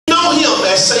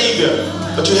as Savior,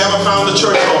 but you haven't found the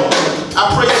church home.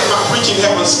 I pray that my preaching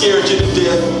haven't scared you to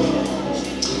death.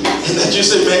 And that you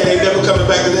say, man, I ain't never coming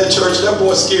back to that church. That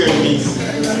boy scared me.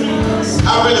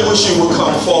 I really wish you would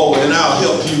come forward and I'll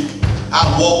help you.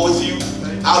 I'll walk with you.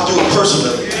 I'll do it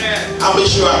personally. I'll make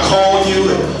sure I call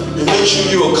you and make sure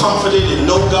you are confident and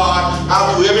know God.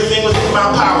 I'll do everything within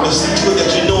my power to see to it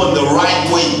that you know Him the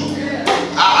right way.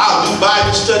 I'll do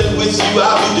Bible study with you.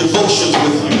 I'll do devotions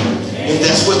with you. And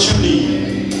that's what you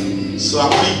need. So I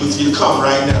plead with you to come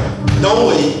right now.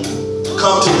 Don't wait.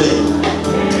 Come today.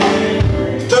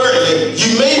 Thirdly,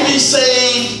 you may be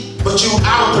saved, but you're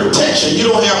out of protection. You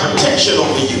don't have protection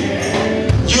over you.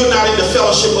 You're not in the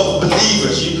fellowship of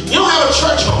believers. You don't have a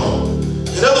church home.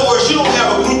 In other words, you don't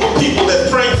have a group of people that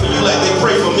pray for you like they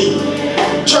pray for me.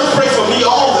 Church pray for me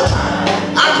all the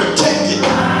time. I'm protected.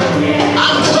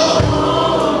 I'm covered.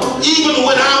 Even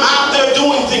when I'm out there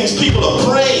doing things, people are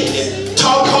praying and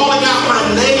calling out my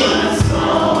name.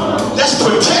 That's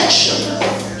protection.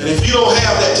 And if you don't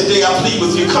have that today, I plead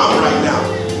with you, come right now.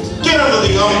 Get under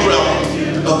the umbrella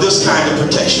of this kind of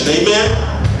protection. Amen?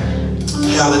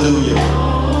 Hallelujah.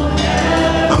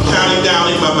 I'm counting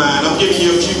down in my mind. I'm giving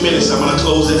you a few minutes. I'm going to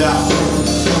close it out.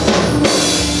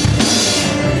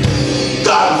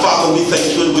 God and Father, we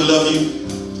thank you and we love you.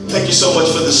 Thank you so much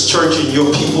for this church and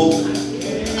your people.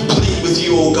 I plead with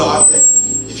you, oh God, that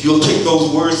if you'll take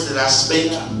those words that I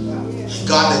spake,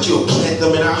 God, that you'll plant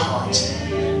them in our hearts.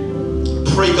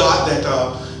 Pray, God, that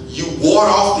you ward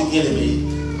off the enemy,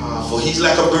 for he's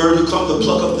like a bird who comes to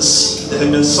pluck up the seed that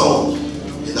has been sown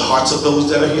in the hearts of those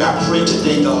that are here. I pray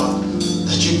today, God,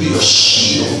 that you be a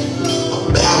shield,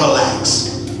 a battle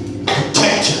axe, a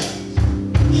protector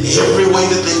in every way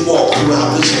that they walk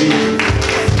throughout this week.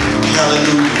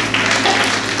 Hallelujah.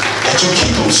 That you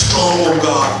keep them strong, oh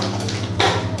God,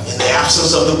 in the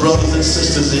absence of the brothers and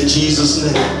sisters, in Jesus'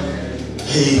 name.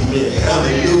 Amen.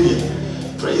 Hallelujah.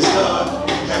 Praise God.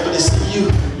 Happy to see you.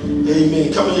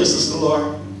 Amen. Come here, Sister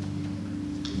Laura.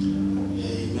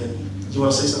 Amen. You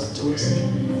want to say something to us?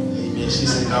 Amen. She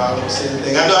said, no, I don't say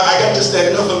anything. I know I got to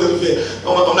stand up a little bit.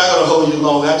 I'm not going to hold you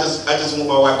long. I just want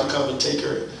my wife to come and take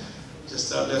her.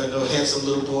 Just let her know, handsome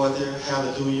little boy there.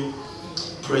 Hallelujah.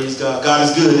 Praise God. God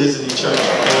is good, isn't He, church?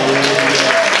 Amen.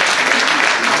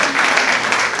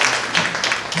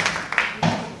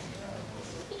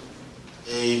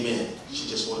 Amen. She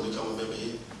just wanted to become a member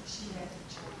here.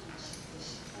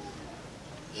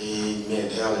 Amen.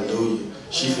 Hallelujah.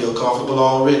 She feel comfortable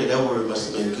already. That word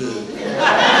must have been good. Amen.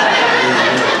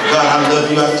 God, I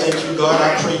love you. I thank you, God.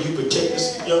 I pray you protect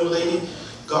this young lady.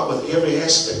 God, with every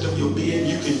aspect of your being,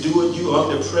 you can do it. You are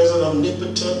omnipresent,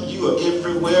 omnipotent. You are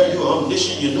everywhere. You are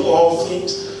omniscient. You know all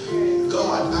things.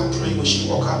 God, I pray when she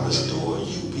walk out this door,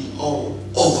 you be all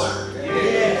over her.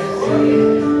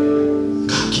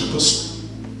 God, keep us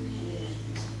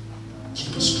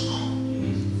strong.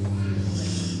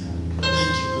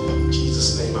 Thank you, Lord. In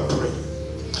Jesus' name I pray.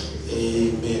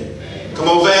 Amen. Come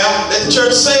on, Val. Let the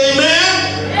church say amen.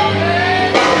 Amen.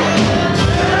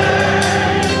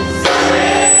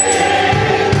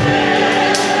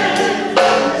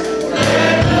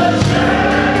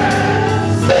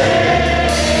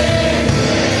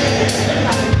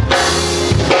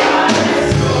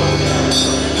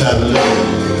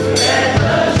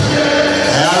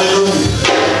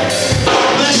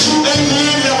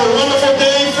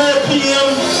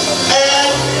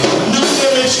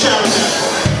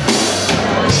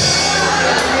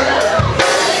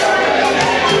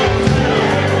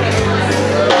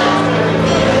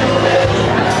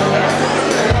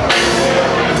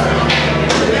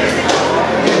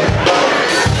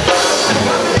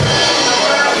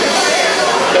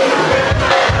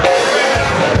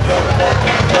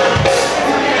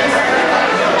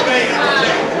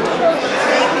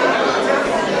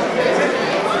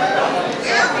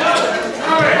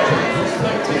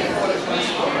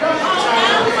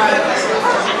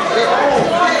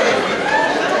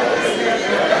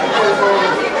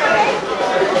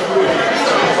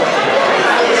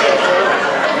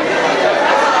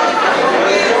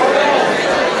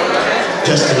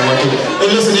 And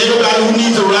listen, everybody who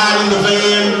needs a ride in the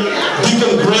van,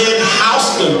 Deacon Greg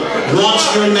Houston wants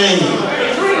your name.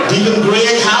 Deacon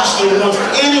Greg Houston wants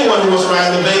anyone who wants to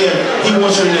ride in the van, he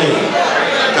wants your name.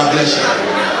 God bless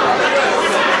you.